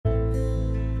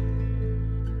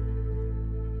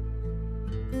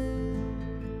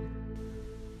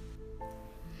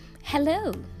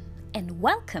Hello, and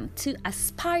welcome to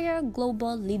Aspire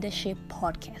Global Leadership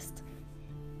Podcast.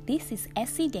 This is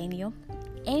Essie Daniel,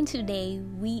 and today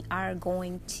we are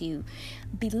going to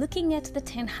be looking at the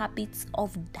 10 habits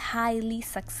of highly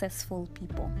successful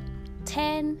people.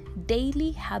 10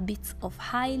 daily habits of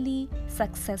highly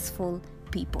successful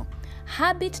people.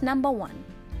 Habit number 1.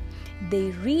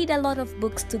 They read a lot of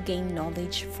books to gain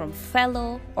knowledge from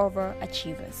fellow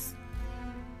overachievers.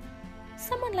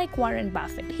 Someone like Warren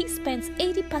Buffett, he spends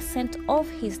 80% of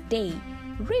his day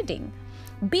reading.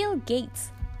 Bill Gates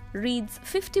reads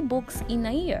 50 books in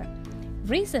a year.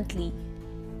 Recently,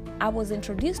 I was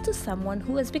introduced to someone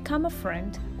who has become a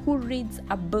friend who reads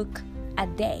a book a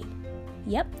day.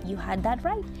 Yep, you heard that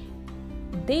right.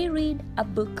 They read a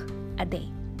book a day.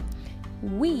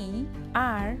 We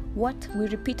are what we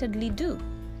repeatedly do.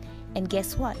 And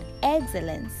guess what?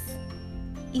 Excellence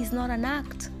is not an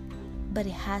act, but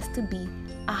it has to be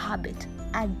a habit,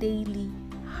 a daily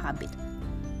habit.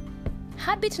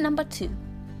 Habit number 2,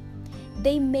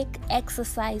 they make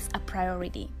exercise a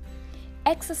priority.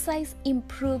 Exercise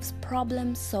improves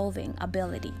problem-solving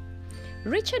ability.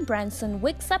 Richard Branson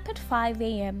wakes up at 5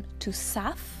 a.m. to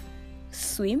surf,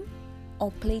 swim,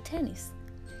 or play tennis.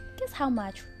 Guess how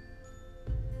much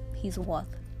he's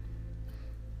worth?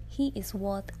 He is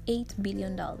worth $8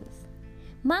 billion.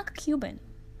 Mark Cuban,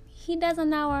 he does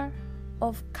an hour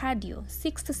of cardio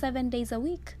 6 to 7 days a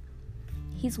week.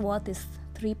 His worth is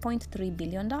 $3.3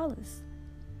 billion.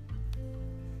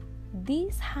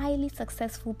 These highly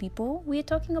successful people we're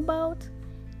talking about,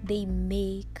 they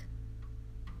make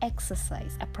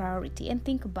exercise a priority. And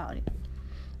think about it.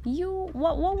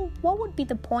 What would be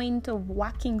the point of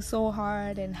working so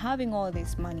hard and having all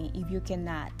this money if you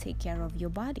cannot take care of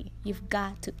your body? You've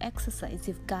got to exercise.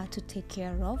 You've got to take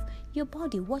care of your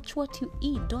body. Watch what you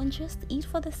eat. Don't just eat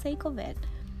for the sake of it.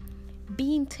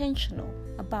 Be intentional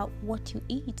about what you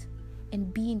eat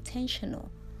and be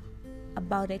intentional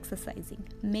about exercising.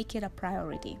 Make it a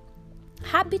priority.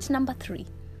 Habit number 3.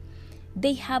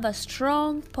 They have a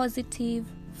strong, positive,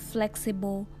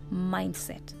 flexible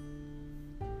mindset.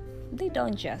 They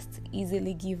don't just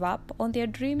easily give up on their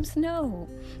dreams. No,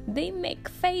 they make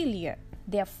failure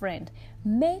their friend.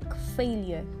 Make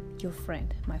failure your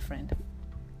friend, my friend.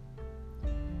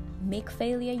 Make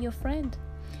failure your friend.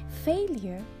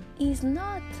 Failure is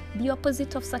not the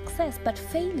opposite of success, but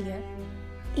failure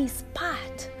is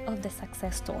part of the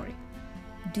success story.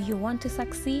 Do you want to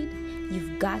succeed?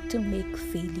 You've got to make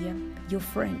failure your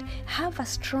friend. Have a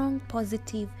strong,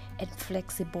 positive, and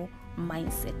flexible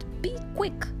mindset. Be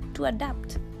quick to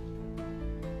adapt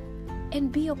and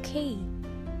be okay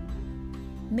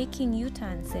making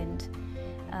U-turns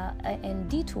and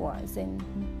detours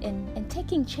and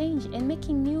taking change and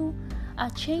making new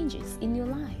changes in your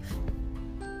life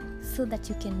so that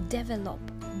you can develop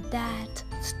that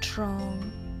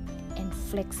strong and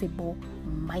flexible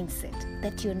mindset,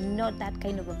 that you're not that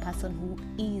kind of a person who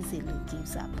easily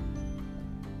gives up.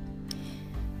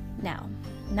 Now,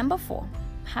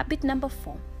 habit number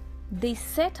 4, they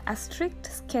set a strict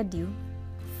schedule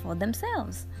for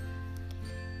themselves.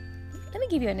 Let me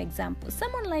give you an example.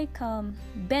 Someone like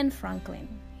Ben Franklin,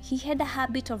 he had a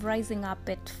habit of rising up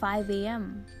at 5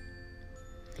 a.m.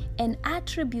 and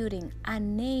attributing a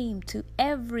name to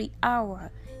every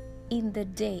hour in the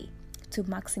day to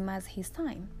maximize his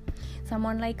time.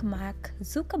 Someone like Mark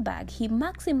Zuckerberg, he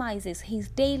maximizes his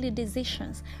daily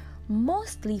decisions,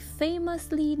 mostly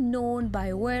famously known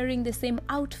by wearing the same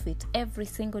outfit every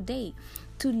single day,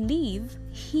 to leave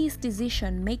his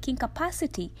decision-making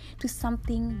capacity to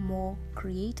something more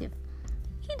creative.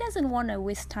 He doesn't want to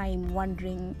waste time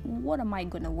wondering, what am I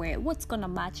going to wear? What's going to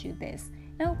match with this?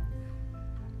 No,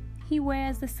 he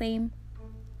wears the same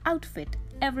outfit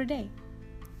every day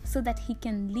so that he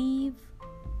can leave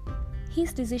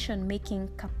his decision-making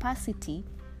capacity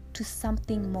to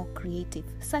something more creative,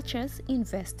 such as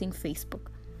investing Facebook.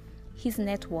 His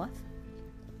net worth,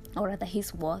 or rather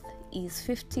his worth, is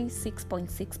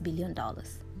 $56.6 billion.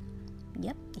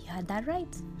 Yep, you heard that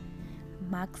right.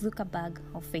 Mark Zuckerberg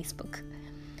of Facebook.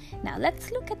 Now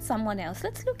let's look at someone else.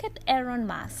 Let's look at Elon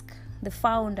Musk, the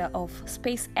founder of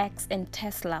SpaceX and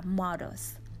Tesla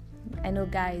Motors. I know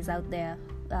guys out there,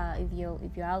 if you're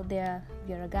out there, if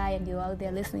you're a guy and you're out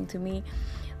there listening to me,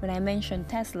 when I mention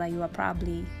Tesla, you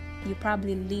probably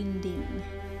leaned in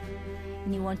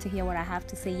and you want to hear what I have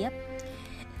to say. Yep.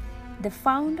 The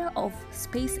founder of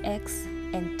SpaceX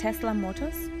and Tesla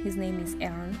Motors, his name is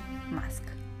Elon Musk.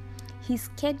 He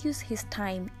schedules his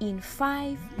time in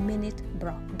 5-minute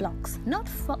blocks, not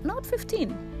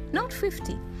 15, not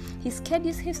 50. He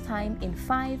schedules his time in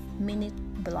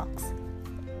 5-minute blocks.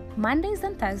 Mondays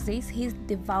and Thursdays, he's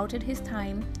devoted his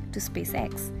time to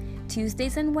SpaceX.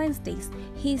 Tuesdays and Wednesdays,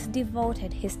 he's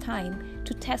devoted his time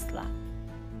to Tesla.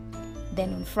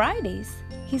 Then on Fridays,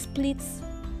 he splits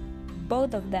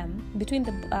both of them between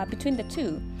the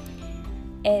two.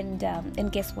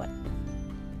 And guess what?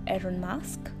 Elon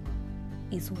Musk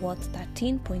is worth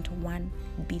 $13.1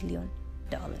 billion.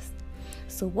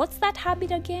 So what's that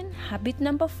habit again? Habit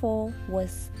number 4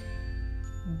 was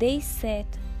they set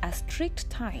a strict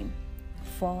time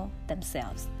for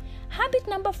themselves. Habit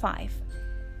number 5,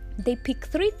 they pick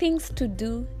 3 things to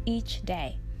do each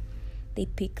day. They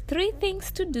pick 3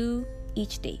 things to do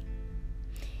each day.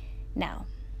 Now,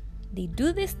 they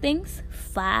do these things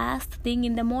first thing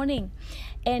in the morning,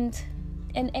 and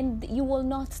you will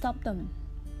not stop them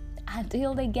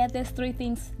until they get these 3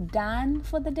 things done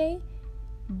for the day.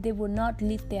 They will not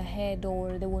lift their head,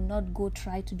 or they will not go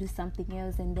try to do something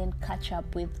else and then catch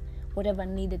up with whatever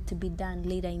needed to be done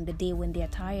later in the day when they are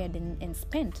tired and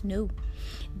spent. No,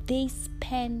 they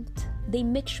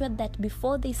make sure that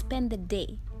before they spend the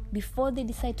day, before they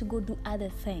decide to go do other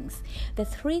things, the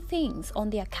 3 things on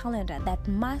their calendar that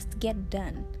must get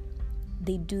done,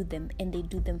 they do them, and they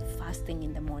do them first thing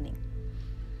in the morning.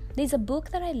 There's a book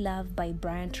that I love by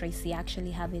Brian Tracy. I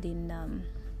actually have it in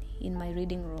my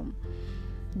reading room.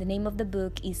 The name of the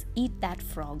book is Eat That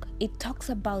Frog. It talks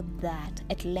about that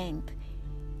at length,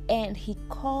 and he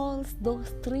calls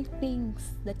those 3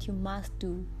 things that you must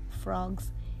do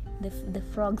frogs. The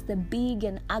frogs, the big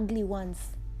and ugly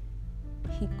ones.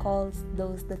 He calls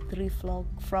those the 3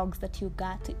 frogs that you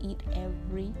got to eat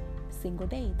every single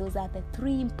day. Those are the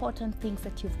 3 important things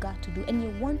that you've got to do. And you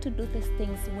want to do these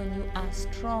things when you are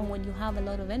strong, when you have a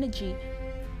lot of energy,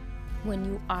 when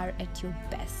you are at your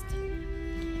best.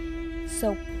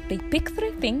 So they pick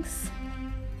 3 things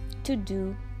to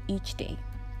do each day.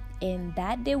 And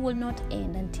that day will not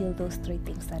end until those 3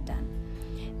 things are done.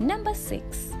 Number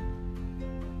 6.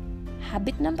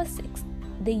 Habit number 6.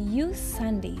 They use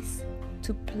Sundays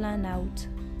to plan out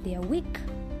their week.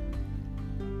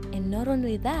 And not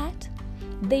only that,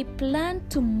 they plan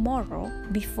tomorrow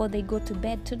before they go to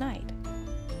bed tonight.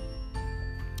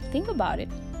 Think about it.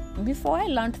 Before I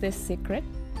learned this secret,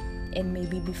 and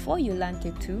maybe before you learned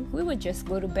it too, we would just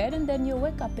go to bed and then you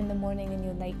wake up in the morning and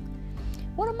you're like,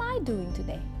 what am I doing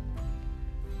today?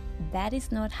 That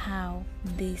is not how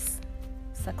these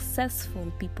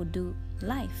successful people do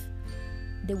life.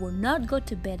 They will not go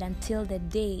to bed until the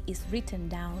day is written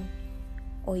down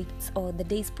or the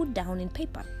day is put down in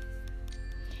paper.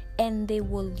 And they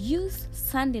will use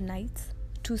Sunday nights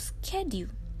to schedule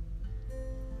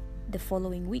the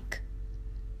following week.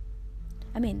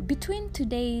 Between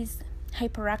today's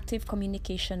hyperactive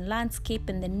communication landscape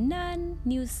and the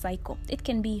non-news cycle, it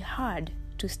can be hard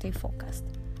to stay focused.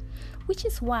 Which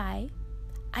is why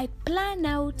I plan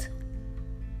out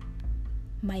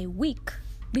my week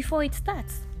before it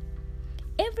starts.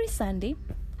 Every Sunday,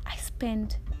 I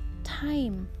spend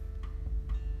time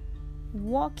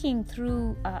walking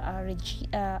through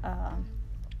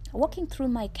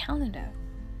my calendar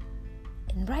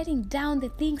and writing down the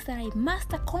things that I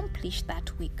must accomplish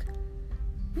that week,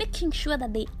 making sure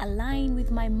that they align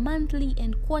with my monthly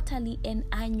and quarterly and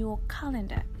annual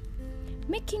calendar,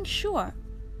 making sure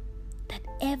that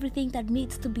everything that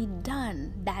needs to be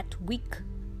done that week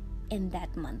and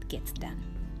that month gets done.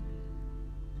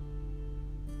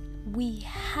 We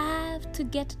have to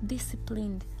get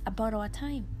disciplined about our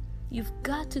time. You've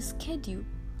got to schedule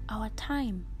our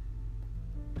time.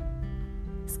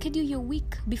 Schedule your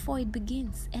week before it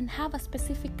begins and have a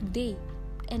specific day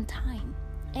and time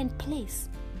and place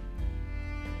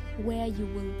where you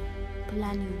will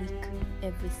plan your week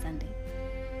every Sunday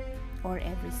or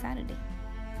every Saturday.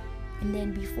 And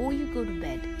then before you go to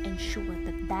bed, ensure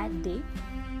that that day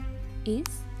is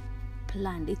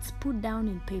planned. It's put down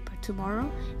in paper.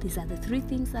 Tomorrow, these are the 3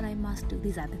 things that I must do.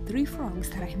 These are the 3 frogs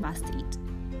that I must eat.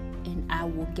 And I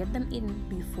will get them in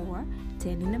before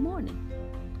 10 in the morning.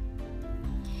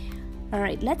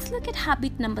 Alright, let's look at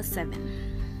habit number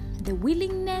 7. The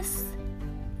willingness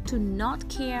to not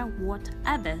care what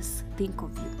others think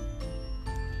of you.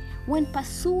 When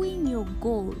pursuing your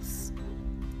goals,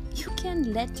 you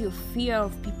can let your fear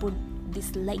of people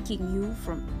disliking you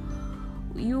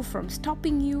from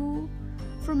stopping you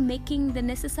from making the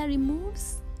necessary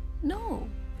moves. No.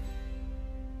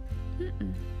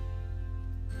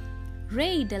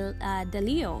 Ray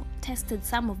Dalio tested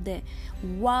some of the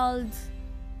world's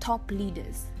top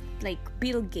leaders like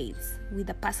Bill Gates with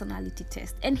a personality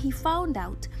test, and he found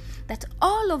out that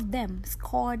all of them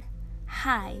scored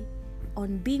high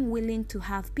on being willing to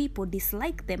have people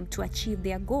dislike them to achieve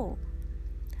their goal.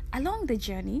 Along the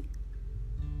journey,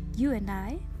 you and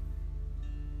I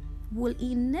will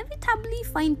inevitably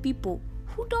find people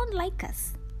who don't like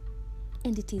us.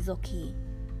 And it is okay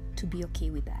to be okay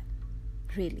with that.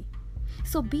 Really.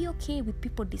 So be okay with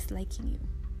people disliking you.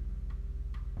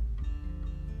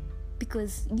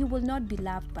 Because you will not be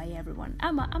loved by everyone.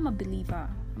 I'm a believer.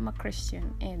 I'm a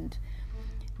Christian. And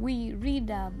we read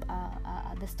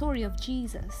the story of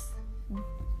Jesus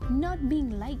not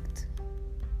being liked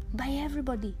by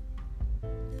everybody.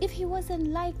 If he wasn't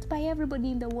liked by everybody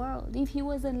in the world, if he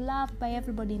wasn't loved by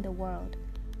everybody in the world,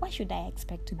 why should I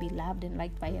expect to be loved and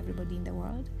liked by everybody in the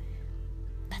world?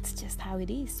 That's just how it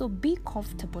is. So be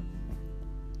comfortable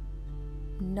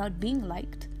not being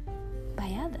liked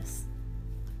by others.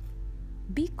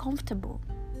 Be comfortable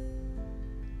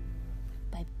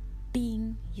by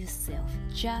being yourself.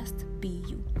 Just be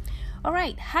you. All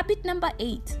right, habit number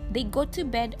 8. They go to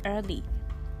bed early.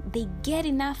 They get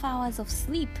enough hours of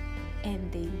sleep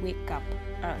and they wake up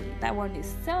early. That one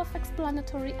is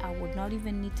self-explanatory. I would not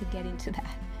even need to get into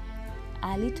that.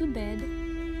 Early to bed,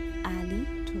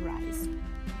 early to rise.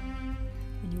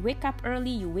 When you wake up early,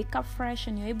 you wake up fresh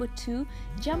and you're able to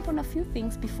jump on a few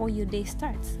things before your day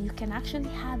starts. You can actually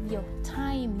have your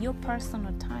time, your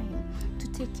personal time,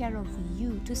 to take care of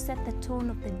you, to set the tone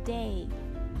of the day,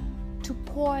 to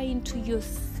pour into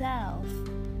yourself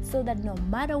so that no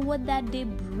matter what that day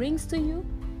brings to you,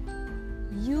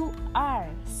 you are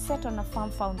set on a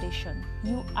firm foundation.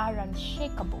 You are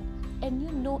unshakable and you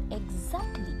know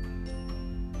exactly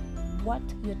what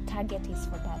your target is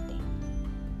for that day.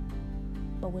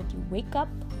 But when you wake up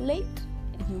late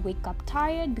and you wake up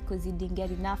tired because you didn't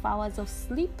get enough hours of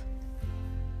sleep,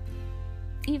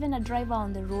 even a driver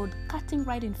on the road cutting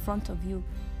right in front of you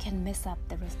can mess up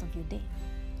the rest of your day.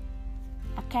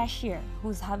 A cashier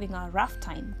who's having a rough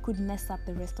time could mess up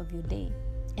the rest of your day.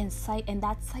 And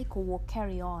that cycle will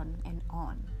carry on and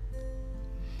on.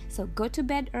 So go to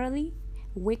bed early,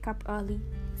 wake up early,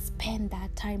 spend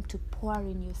that time to pour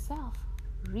in yourself.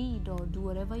 Read or do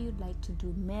whatever you'd like to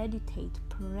do. Meditate,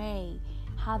 pray,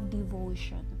 have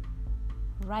devotion,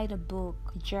 write a book,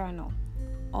 journal,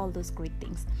 all those great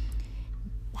things.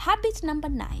 Habit number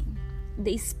 9.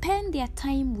 They spend their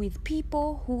time with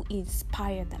people who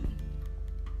inspire them.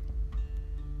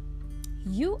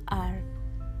 You are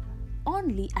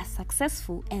only as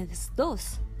successful as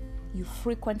those you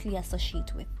frequently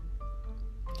associate with.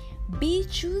 Be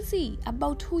choosy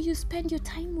about who you spend your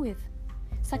time with.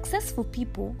 Successful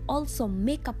people also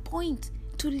make a point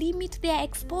to limit their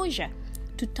exposure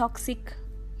to toxic,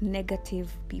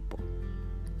 negative people.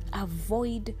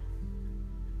 Avoid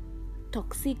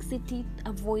toxicity,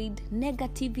 avoid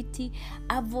negativity,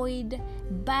 avoid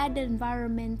bad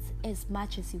environments as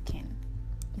much as you can.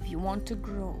 If you want to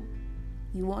grow,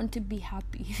 you want to be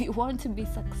happy, if you want to be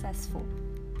successful,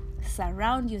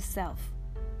 surround yourself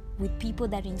with people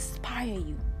that inspire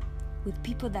you, with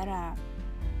people that are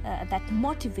that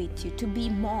motivate you to be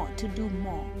more, to do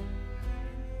more.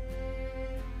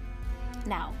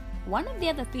 Now, one of the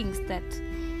other things that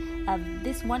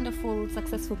these wonderful,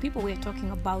 successful people we're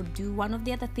talking about do, one of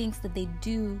the other things that they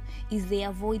do is they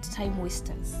avoid time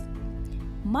wasters.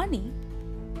 Money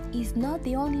is not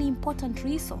the only important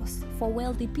resource for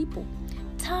wealthy people.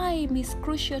 Time is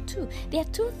crucial too. There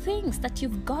are 2 things that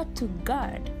you've got to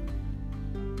guard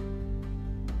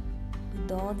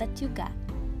with all that you got.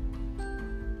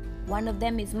 One of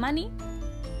them is money.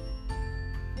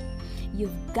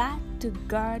 You've got to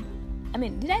guard.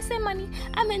 Did I say money?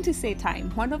 I meant to say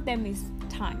time. One of them is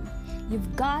time.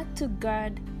 You've got to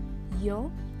guard your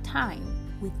time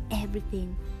with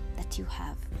everything that you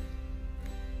have.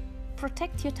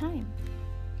 Protect your time.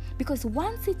 Because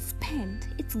once it's spent,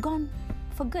 it's gone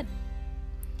for good.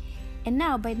 And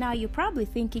by now you're probably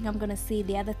thinking I'm going to say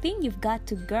the other thing you've got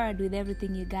to guard with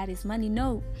everything you got is money.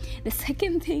 No. The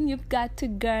second thing you've got to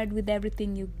guard with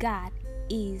everything you got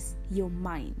is your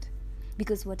mind.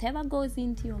 Because whatever goes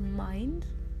into your mind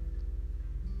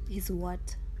is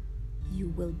what you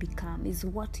will become, is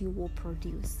what you will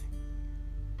produce.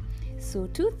 So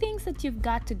 2 things that you've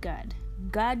got to guard.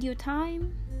 Guard your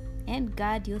time and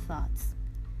guard your thoughts.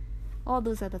 All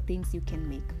those other things you can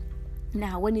make.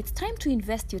 Now, when it's time to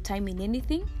invest your time in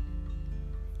anything,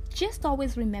 just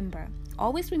always remember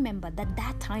that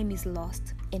that time is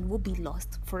lost and will be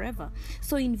lost forever.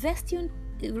 So invest your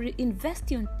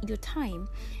time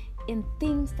in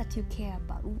things that you care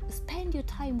about. Spend your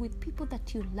time with people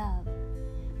that you love,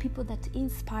 people that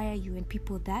inspire you, and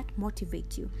people that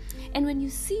motivate you. And when you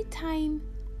see time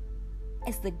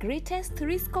as the greatest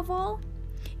risk of all,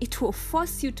 it will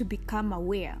force you to become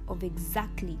aware of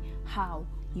exactly how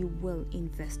you will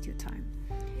invest your time.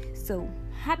 So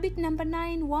habit number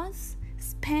 9 was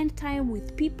spend time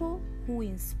with people who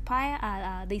inspire.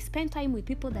 They spend time with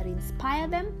people that inspire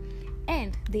them,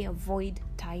 and they avoid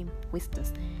time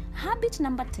wasters. Habit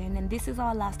number 10, and this is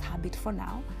our last habit for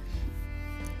now.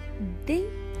 They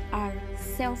are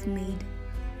self-made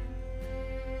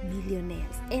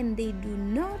millionaires, and they do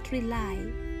not rely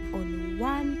on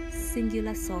one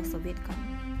singular source of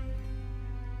income.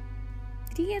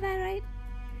 Did you hear that right?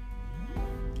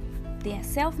 They are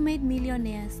self-made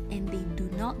millionaires, and they do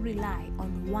not rely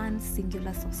on one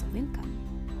singular source of income.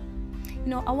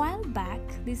 A while back,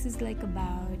 this is like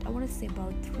about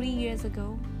 3 years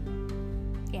ago.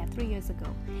 Yeah, 3 years ago.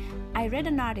 I read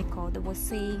an article that was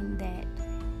saying that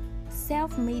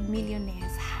self-made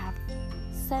millionaires have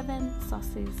 7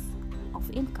 sources of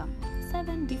income.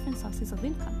 7 different sources of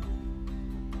income.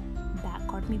 That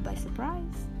caught me by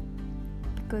surprise,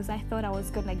 because I thought I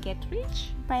was gonna get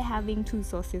rich by having 2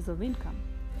 sources of income.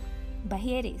 But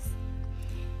here it is.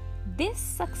 These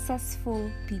successful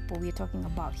people we're talking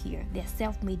about here, they're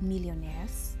self-made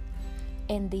millionaires,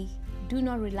 and they do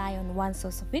not rely on one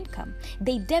source of income.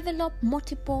 They develop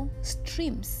multiple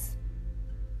streams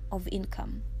of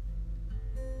income.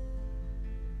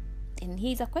 And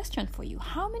here's a question for you.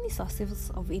 How many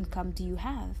sources of income do you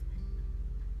have?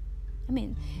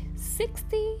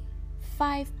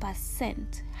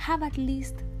 65% have at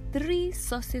least 3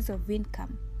 sources of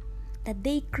income that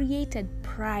they created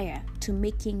prior to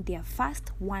making their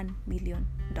first $1 million.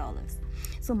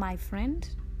 So my friend,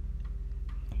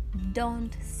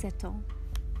 don't settle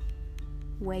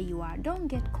where you are. Don't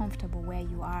get comfortable where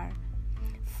you are.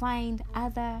 Find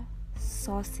other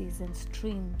sources and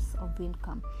streams of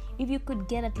income. If you could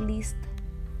get at least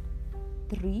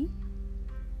 3,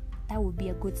 that would be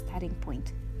a good starting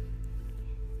point.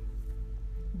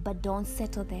 But don't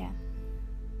settle there.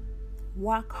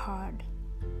 Work hard.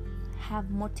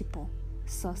 Have multiple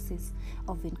sources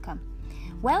of income.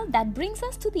 Well, that brings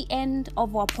us to the end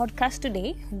of our podcast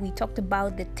today. We talked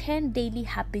about the 10 daily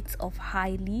habits of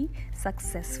highly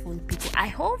successful people. I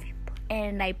hope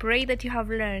and I pray that you have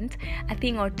learned a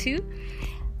thing or two.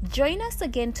 Join us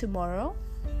again tomorrow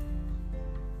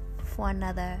for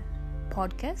another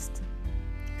podcast,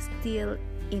 still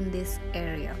in this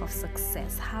area of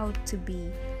success, how to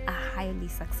be a highly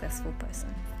successful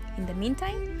person. In the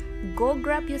meantime, go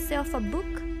grab yourself a book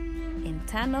and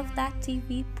turn off that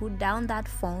TV, put down that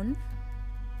phone,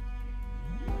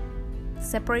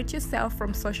 separate yourself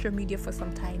from social media for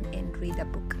some time and read a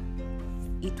book.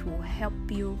 It will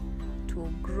help you, it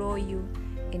will grow you,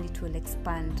 and it will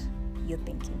expand your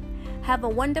thinking. Have a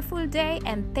wonderful day,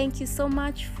 and thank you so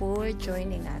much for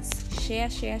joining us. Share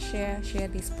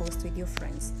this post with your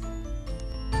friends.